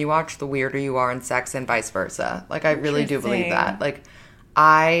porn you watch, the weirder you are in sex and vice versa. Like I really do believe that. Like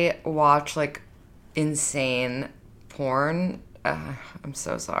I watch like insane porn. I'm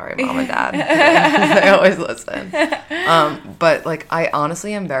so sorry, Mom and Dad. They always listen. But like I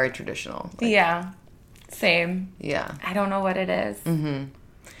honestly am very traditional. Like, yeah. Same. Yeah. I don't know what it is.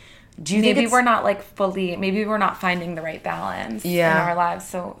 Do you maybe think we're not like maybe we're not finding the right balance in our lives,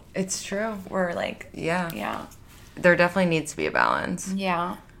 so it's true. We're like yeah. There definitely needs to be a balance.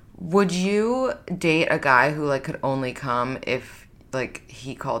 Yeah. Would you date a guy who like could only come if like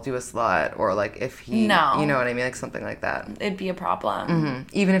he called you a slut, or like if he No. You know what I mean, like something like that? It'd be a problem.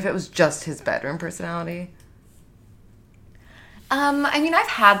 Even if it was just his bedroom personality? I mean, I've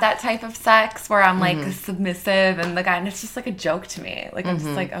had that type of sex where I'm like submissive and the guy, and it's just like a joke to me. Like I'm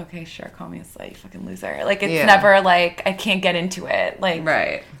just like, okay, sure, call me a slut, you fucking loser. Like it's never like I can't get into it, like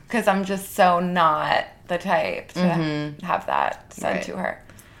because I'm just so not the type to have that said to her.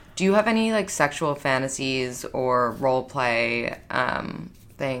 Do you have any like sexual fantasies or role play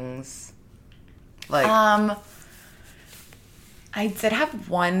things? Like I did have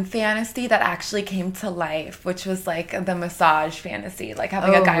one fantasy that actually came to life, which was like the massage fantasy, like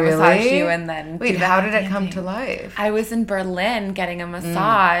having a guy massage you and then wait, how did it come to life? I was in Berlin getting a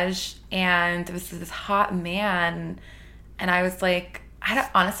massage, and it was this hot man, and I was like,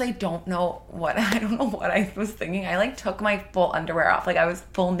 honestly don't know what I was thinking. I like took my full underwear off, like I was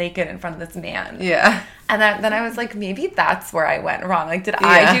full naked in front of this man. Yeah. And then I was like, maybe that's where I went wrong. Like, did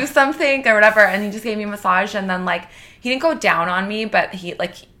I do something or whatever? And he just gave me a massage, and then like he didn't go down on me, but he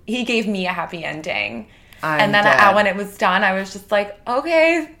gave me a happy ending. And then when it was done, I was just like,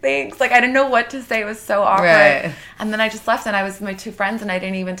 okay, thanks. Like, I didn't know what to say. It was so awkward. Right. And then I just left, and I was with my 2 friends, and I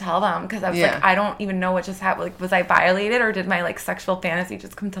didn't even tell them because I was like, I don't even know what just happened. Like, was I violated, or did my, like, sexual fantasy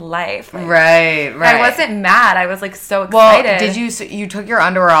just come to life? Like, right. I wasn't mad. I was, like, so excited. Well, did you took your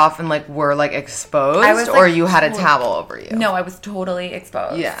underwear off and, like, were, like, exposed? Or you had a towel over you? No, I was totally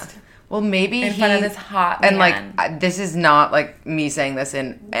exposed. Yeah. Well, maybe in front of this hot man. And, like, this is not, like, me saying this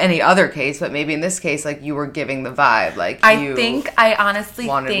in any other case, but maybe in this case, like, you were giving the vibe. Like, I honestly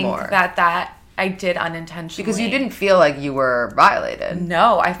think more. that I did unintentionally. Because you didn't feel like you were violated.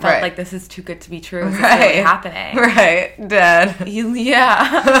 No, I felt like this is too good to be true. Is this really happening? Right. Dead.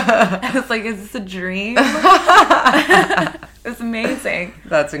 Yeah. I was like, is this a dream? It's amazing.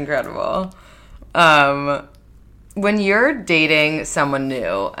 That's incredible. When you're dating someone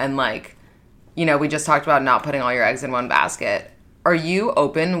new and, like, you know, we just talked about not putting all your eggs in one basket, are you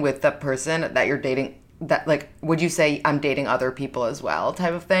open with the person that you're dating, that, like, would you say I'm dating other people as well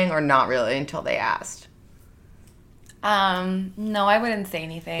type of thing, or not really until they asked? No, I wouldn't say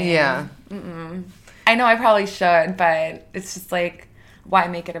anything. Yeah. I know I probably should, but it's just like, why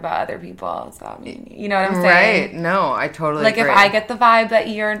make it about other people? It's about me. You know what I'm Right. saying? No, I totally Like, agree. if I get the vibe that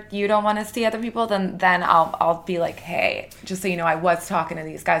you don't want to see other people, then I'll be like, hey, just so you know, I was talking to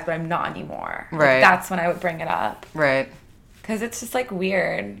these guys, but I'm not anymore. Right. Like, that's when I would bring it up. Right. Because it's just, like,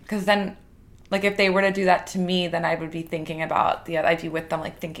 weird. Because then, like, if they were to do that to me, then I would be thinking about I'd be with them,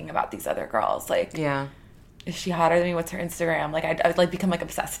 like, thinking about these other girls. Like, Yeah. is she hotter than me? What's her Instagram? Like, I'd like, become, like,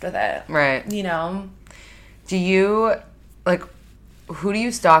 obsessed with it. Right. You know? Do you, like, who do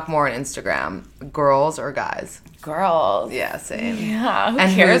you stalk more on Instagram? Girls or guys? Girls. Yeah, same. Yeah. Who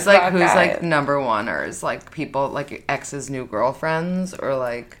And cares who's about like guys? number one, or is like people like your ex's new girlfriends, or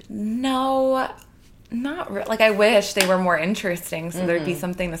like No, not really. Like, I wish they were more interesting, so there'd be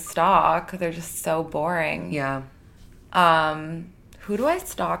something to stalk. They're just so boring. yeah. Who do I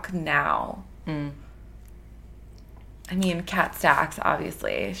stalk now? I mean, Kat Stacks,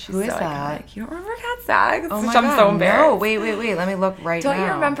 obviously. She's Who is so that? iconic. You don't remember Kat Stacks? Oh my Which god, I'm so embarrassed. no! Wait, let me look right now. Don't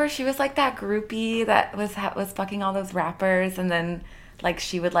you remember? She was like that groupie that was fucking all those rappers, and then like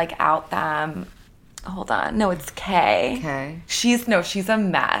she would like out them. Hold on, no, it's Kay. Okay. She's a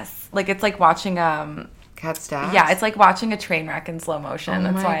mess. Like, it's like watching Kat Stacks? Yeah, it's like watching a train wreck in slow motion.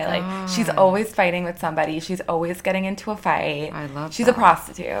 Oh That's my why, like, she's God. always fighting with somebody. She's always getting into a fight. I love She's that. a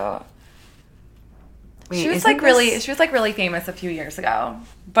prostitute. Wait, She was isn't like really famous a few years ago.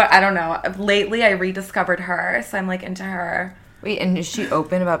 But I don't know. Lately I rediscovered her, so I'm like into her. Wait, and is she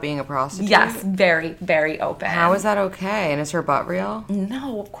open about being a prostitute? Yes, very, very open. How is that okay? And is her butt real?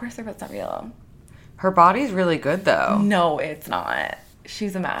 No, of course her butt's not real. Her body's really good though. No, it's not.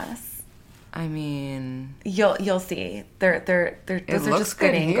 She's a mess. I mean, You'll see. Those are looks just good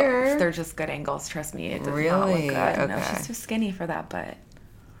good angles. here. They're just good angles. Trust me, it does not Really? look good. No, Okay. she's too skinny for that butt.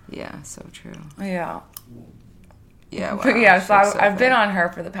 yeah, so true. Yeah. Yeah, wow. But yeah, so she's I've been fit. on her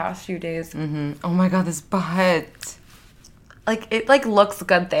for the past few days. Oh my god, this butt. Like, it like looks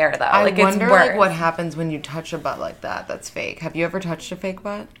good there though. I Like, wonder it's worse. like what happens when you touch a butt like that. That's fake. Have you ever touched a fake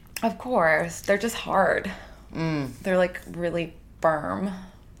butt? Of course, they're just hard. They're like really firm.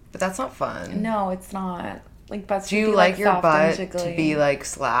 But that's not fun. No, it's not. Like, butts. Do should you be, like your soft and butt to jiggly. be like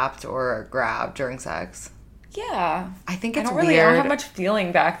slapped or grabbed during sex? Yeah. I think it's I weird. don't have much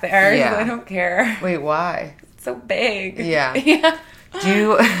feeling back there. Yeah. So I don't care. Wait, why? It's so big. Yeah. Yeah.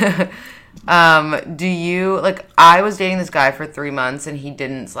 Do you like? I was dating this guy for 3 months and he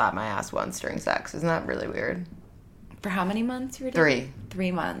didn't slap my ass once during sex. Isn't that really weird? For how many months you were dating? 3.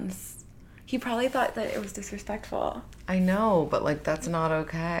 3 months. He probably thought that it was disrespectful. I know, but like that's not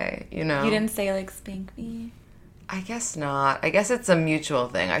okay. You know. You didn't say like spank me. I guess not. I guess it's a mutual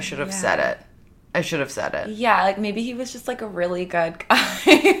thing. I should have said it. Yeah, like maybe he was just like a really good guy.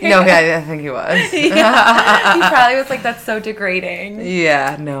 No, yeah, I think he was. Yeah. He probably was like, that's so degrading.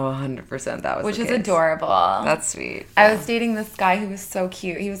 Yeah, no, 100%. That was Which the is case. adorable. That's sweet. I was dating this guy who was so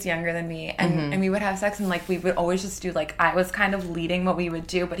cute. He was younger than me, and, Mm-hmm. and we would have sex, and like we would always just do like, I was kind of leading what we would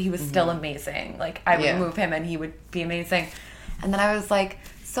do, but he was still amazing. Like, I would Mm-hmm. Yeah. move him, and he would be amazing. And then I was like,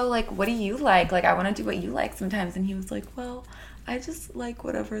 so like, what do you like? Like, I want to do what you like sometimes. And he was like, well, I just like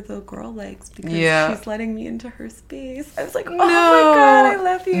whatever the girl likes because she's letting me into her space. I was like, oh my god, I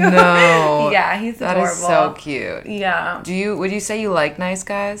love you. No. Yeah, he's That adorable. is so cute. Yeah. Would you say you like nice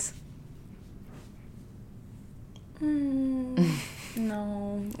guys?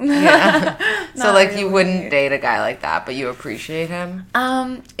 No. Yeah. So Not like you really. wouldn't date a guy like that, but you appreciate him?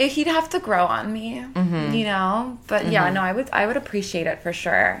 He'd have to grow on me, you know. But yeah, no, I would appreciate it for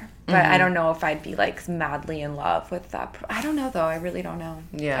sure. But I don't know if I'd be like madly in love with that. I don't know though. I really don't know.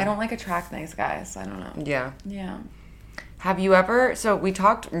 Yeah. I don't like attract nice guys. I don't know. Yeah. Yeah. Have you ever, so we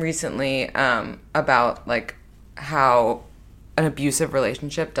talked recently about like how an abusive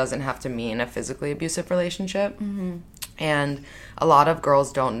relationship doesn't have to mean a physically abusive relationship. Mm-hmm. And a lot of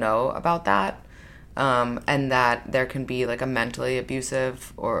girls don't know about that. And that there can be like a mentally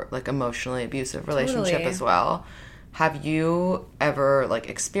abusive or like emotionally abusive relationship Totally. as well. Have you ever like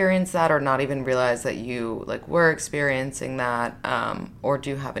experienced that or not even realized that you like were experiencing that? Or do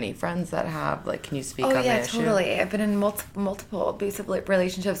you have any friends that have? Like, can you speak on the issue? Totally. I've been in multiple abusive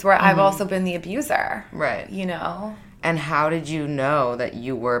relationships where I've also been the abuser. Right. You know? And how did you know that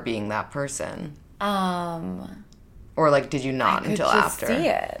you were being that person? Or like, did you not Could until just after? see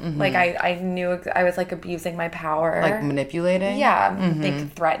it. Like I knew I was like abusing my power. Like manipulating? Yeah,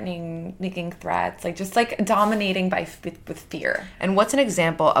 making threats, like just like dominating with fear. And what's an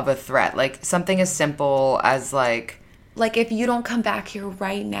example of a threat? Like something as simple as like If you don't come back here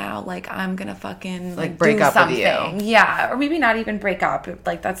right now, like I'm gonna fucking Like, break do up with something. you. Yeah, or maybe not even break up.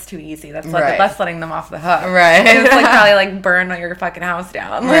 Like that's too easy. That's Right. that's letting them off the hook. Right. It's like probably like burn your fucking house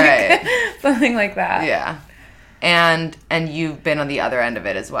down. Like, Right. something like that. yeah. And you've been on the other end of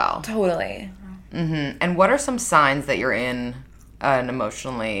it as well. Totally. Mm-hmm. And what are some signs that you're in an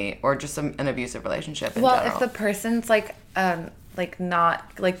emotionally or just an abusive relationship in general? If the person's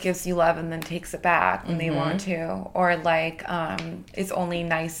not gives you love and then takes it back when they want to, or is only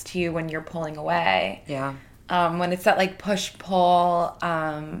nice to you when you're pulling away. Yeah. When it's that like push pull,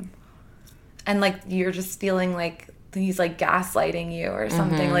 and like you're just feeling like he's like gaslighting you or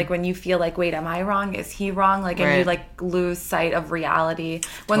something. Like when you feel like, wait, am I wrong? Is he wrong? Like, and you like lose sight of reality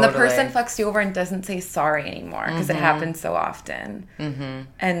when the person fucks you over and doesn't say sorry anymore because it happens so often.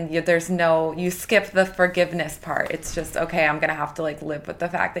 And you skip the forgiveness part. It's just, okay, I'm gonna have to like live with the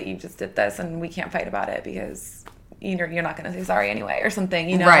fact that you just did this and we can't fight about it because you're not gonna say sorry anyway or something,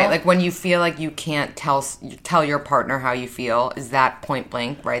 you know? Right, like when you feel like you can't tell your partner how you feel, is that point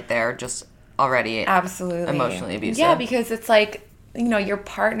blank right there just already absolutely emotionally abusive? Yeah, because it's like, your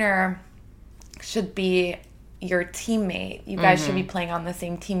partner should be your teammate. You guys should be playing on the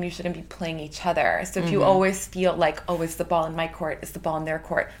same team. You shouldn't be playing each other. So if you always feel like, oh, is the ball in my court? Is the ball in their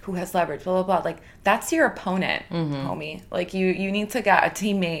court? Who has leverage? Blah, blah, blah. Like, that's your opponent, homie. Like, you need to get a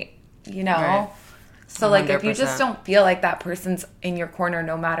teammate, Right. So, like, 100%. If you just don't feel like that person's in your corner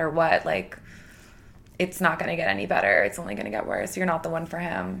no matter what, like, it's not going to get any better. It's only going to get worse. You're not the one for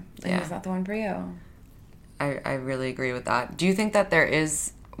him, and he's not the one for you. I really agree with that. Do you think that there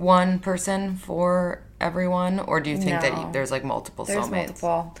is one person for everyone, or do you think that there's like multiple soulmates? There's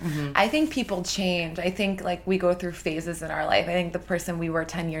multiple. I think people change. I think like we go through phases in our life. I think the person we were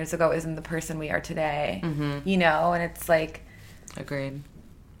 10 years ago isn't the person we are today. And it's like, agreed.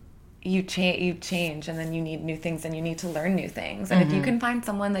 You change, and then you need new things, and you need to learn new things. And if you can find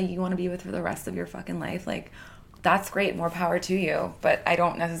someone that you want to be with for the rest of your fucking life, like, that's great. More power to you. But I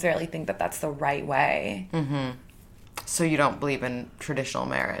don't necessarily think that that's the right way. So you don't believe in traditional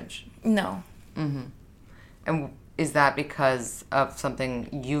marriage? No. And is that because of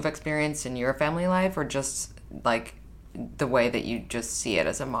something you've experienced in your family life, or just like the way that you just see it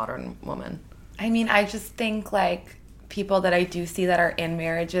as a modern woman? I mean, I just think like people that I do see that are in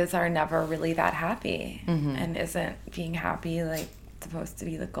marriages are never really that happy. And isn't being happy like supposed to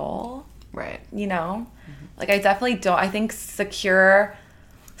be the goal? Right. Like I definitely don't. I think secure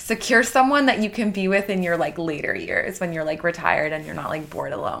someone that you can be with in your like later years when you're like retired and you're not like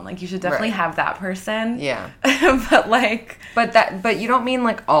bored alone. Like you should definitely have that person. Yeah. But you don't mean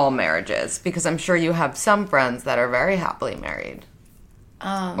like all marriages, because I'm sure you have some friends that are very happily married.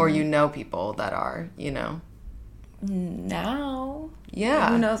 Or people that are, Now. Yeah.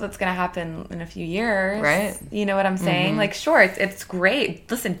 Who knows what's going to happen in a few years. Right. You know what I'm saying? Like, sure, it's great.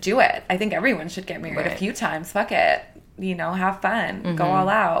 Listen, do it. I think everyone should get married a few times. Fuck it. Have fun. Go all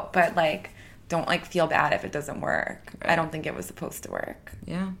out. But, like, don't, like, feel bad if it doesn't work. Right. I don't think it was supposed to work.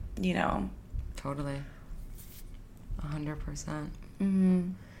 Yeah. Totally. 100%.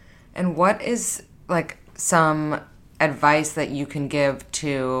 And what is, like, some advice that you can give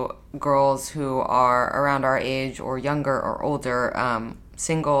to girls who are around our age or younger or older,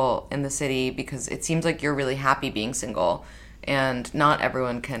 single in the city? Because it seems like you're really happy being single, and not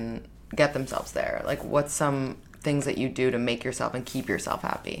everyone can get themselves there. Like, what's some things that you do to make yourself and keep yourself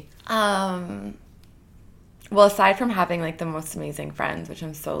happy? Well, aside from having like the most amazing friends, which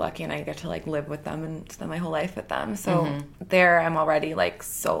I'm so lucky, and I get to like live with them and spend my whole life with them. So there I'm already like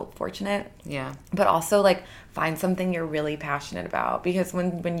so fortunate. Yeah. But also like find something you're really passionate about, because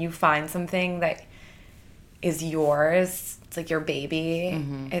when you find something that is yours, it's like your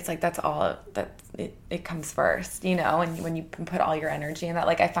baby. It's like that's all that it comes first, and when you put all your energy in that,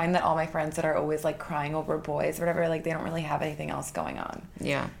 like I find that all my friends that are always like crying over boys or whatever, like they don't really have anything else going on.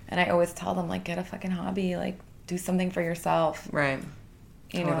 Yeah. And I always tell them like, get a fucking hobby, like do something for yourself. Right.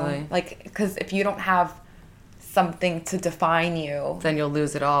 You know, like, because if you don't have something to define you, then you'll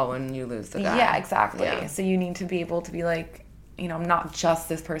lose it all when you lose the guy. Yeah, exactly. Yeah. So you need to be able to be like, I'm not just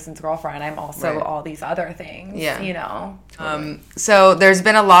this person's girlfriend. I'm also all these other things, Totally. So there's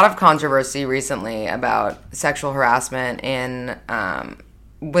been a lot of controversy recently about sexual harassment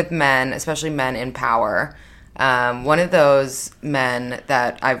with men, especially men in power. One of those men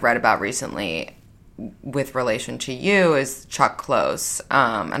that I've read about recently with relation to you is Chuck Close.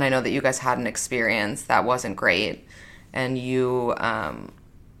 And I know that you guys had an experience that wasn't great, and you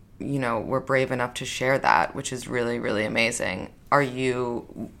were brave enough to share that, which is really, really amazing.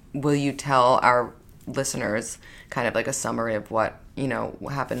 Will you tell our listeners kind of like a summary of what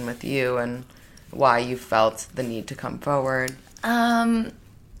happened with you and why you felt the need to come forward?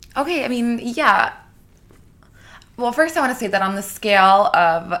 Okay, I mean, yeah. Well, first I want to say that on the scale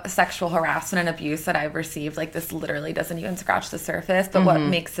of sexual harassment and abuse that I've received, like, this literally doesn't even scratch the surface. But what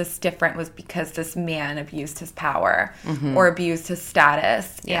makes this different was because this man abused his power or abused his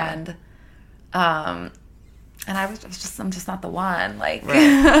status. Yeah. And I'm just not the one. Like,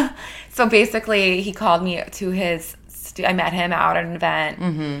 Right. So basically he called me to his, I met him out at an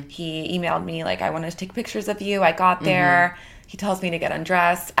event. He emailed me, like, I wanted to take pictures of you. I got there. He tells me to get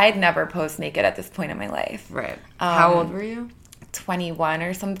undressed. I'd never posed naked at this point in my life. Right. How old were you? 21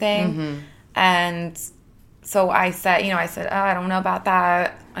 or something. And so I said, oh, I don't know about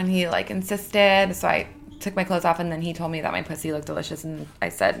that. And he, like, insisted. So I took my clothes off, and then he told me that my pussy looked delicious, and I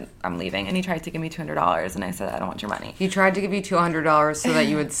said, I'm leaving. And he tried to give me $200, and I said, I don't want your money. He tried to give you $200 so that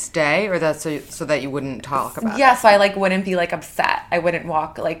you would stay, or that so that you wouldn't talk about it? Yeah, so I, like, wouldn't be, like, upset. I wouldn't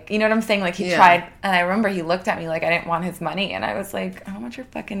walk, like, you know what I'm saying? Like, he tried, and I remember he looked at me like I didn't want his money, and I was like, I don't want your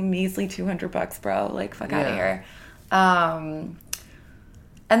fucking measly $200, bro. Like, fuck out of here. And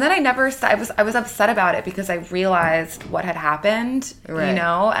then I was upset about it because I realized what had happened, you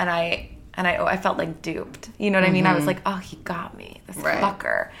know, and I felt like duped. You know what I mean? I was like, oh, he got me, this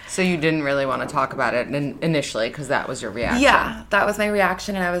fucker. So you didn't really want to talk about it initially because that was your reaction. Yeah, that was my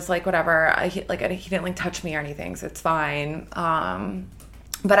reaction, and I was like, whatever. He didn't, like, touch me or anything, so it's fine.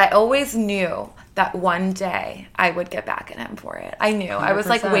 But I always knew that one day I would get back at him for it. I knew. 100%. I was,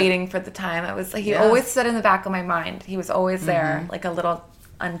 like, waiting for the time. I was like, he always stood in the back of my mind. He was always there, like a little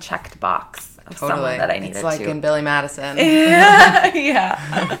unchecked box of someone that I needed to. It's like in Billy Madison.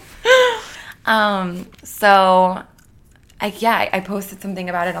 Yeah. So I posted something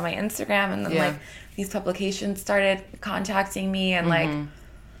about it on my Instagram, and then like these publications started contacting me, and like,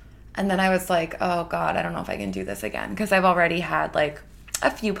 and then I was like, oh God, I don't know if I can do this again, because I've already had like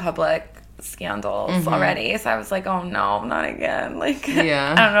a few public scandals already. So I was like, oh no, not again. Like,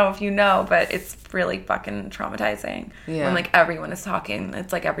 I don't know if you know, but it's really fucking traumatizing when like everyone is talking.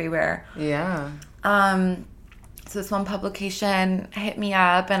 It's like everywhere. Yeah. So this one publication hit me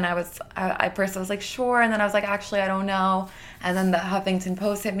up, and I first was like, sure, and then I was like, actually, I don't know. And then the Huffington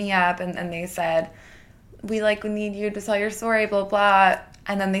Post hit me up, and they said, we need you to tell your story, blah, blah.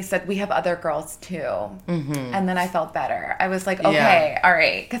 And then they said, we have other girls too. And then I felt better. I was like, okay, all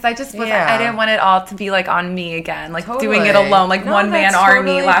right. Because I just I didn't want it all to be like on me again, like doing it alone, like one man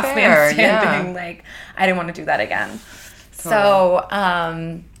army, last man standing. Like, I didn't want to do that again.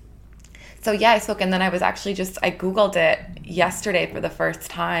 Totally. So yeah, I spoke, and then I was actually I Googled it yesterday for the first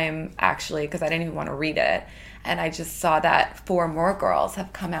time, actually, because I didn't even want to read it. And I just saw that 4 more girls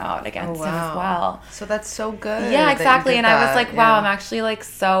have come out against him as well. So that's so good. Yeah, exactly. And I was like, wow, I'm actually like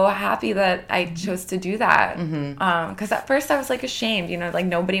so happy that I chose to do that. Because at first I was like ashamed, you know, like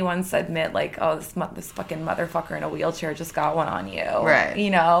nobody wants to admit like, oh, this fucking motherfucker in a wheelchair just got one on you. Right. You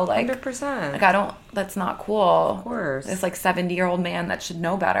know, like 100%. Like that's not cool. Of course. This like 70-year-old man that should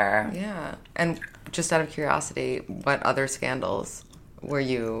know better. Yeah. And just out of curiosity, what other scandals were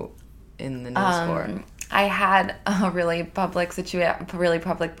you in the news for? I had a really public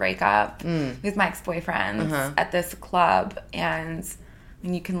breakup with my ex-boyfriend at this club, and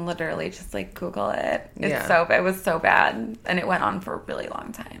you can literally just like Google it. It was so bad, and it went on for a really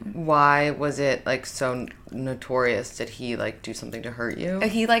long time. Why was it like so notorious? Did he like do something to hurt you?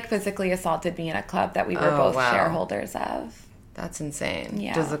 He like physically assaulted me in a club that we were both shareholders of. That's insane.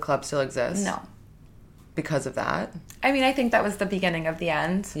 Yeah. Does the club still exist? No. Because of that? I mean, I think that was the beginning of the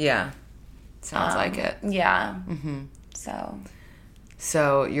end. Yeah. Sounds like it. Yeah.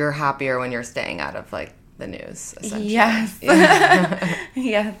 So you're happier when you're staying out of like the news, essentially. Yes.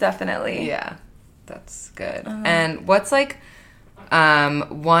 Yeah, definitely. Yeah. That's good. And what's like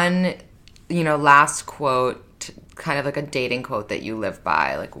one, last quote, kind of like a dating quote that you live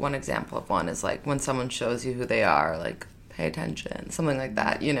by? Like one example of one is like when someone shows you who they are, like pay attention, something like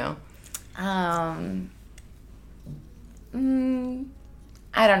that, you know? I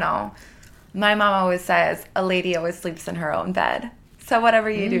don't know. My mom always says, a lady always sleeps in her own bed. So whatever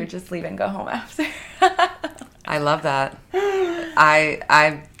you do, just leave and go home after. I love that.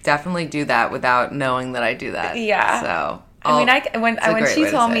 I definitely do that without knowing that I do that. Yeah. So when she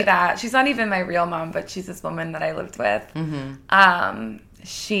told me that, she's not even my real mom, but she's this woman that I lived with. When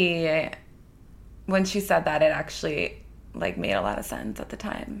she said that, it actually like made a lot of sense at the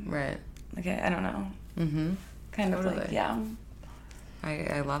time. Right. Like I don't know. Kind of like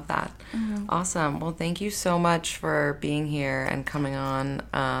I love that. Awesome. Well, thank you so much for being here and coming on.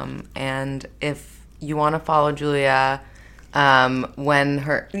 And if you want to follow Julia, don't follow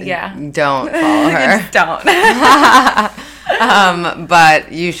her. Just don't.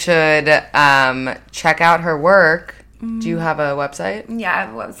 But you should check out her work Do you have a website? Yeah, I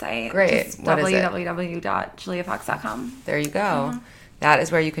have a website. Great. Just What is it? www.juliafox.com. There you go. That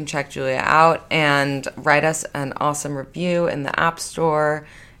is where you can check Julia out and write us an awesome review in the App Store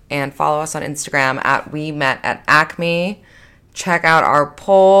and follow us on Instagram at We Met at Acme. Check out our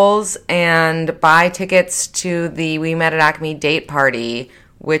polls and buy tickets to the We Met at Acme date party,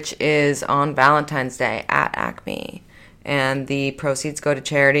 which is on Valentine's Day at Acme. And the proceeds go to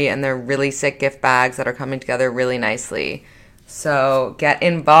charity, and they're really sick gift bags that are coming together really nicely. So get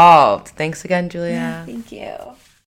involved. Thanks again, Julia. Thank you.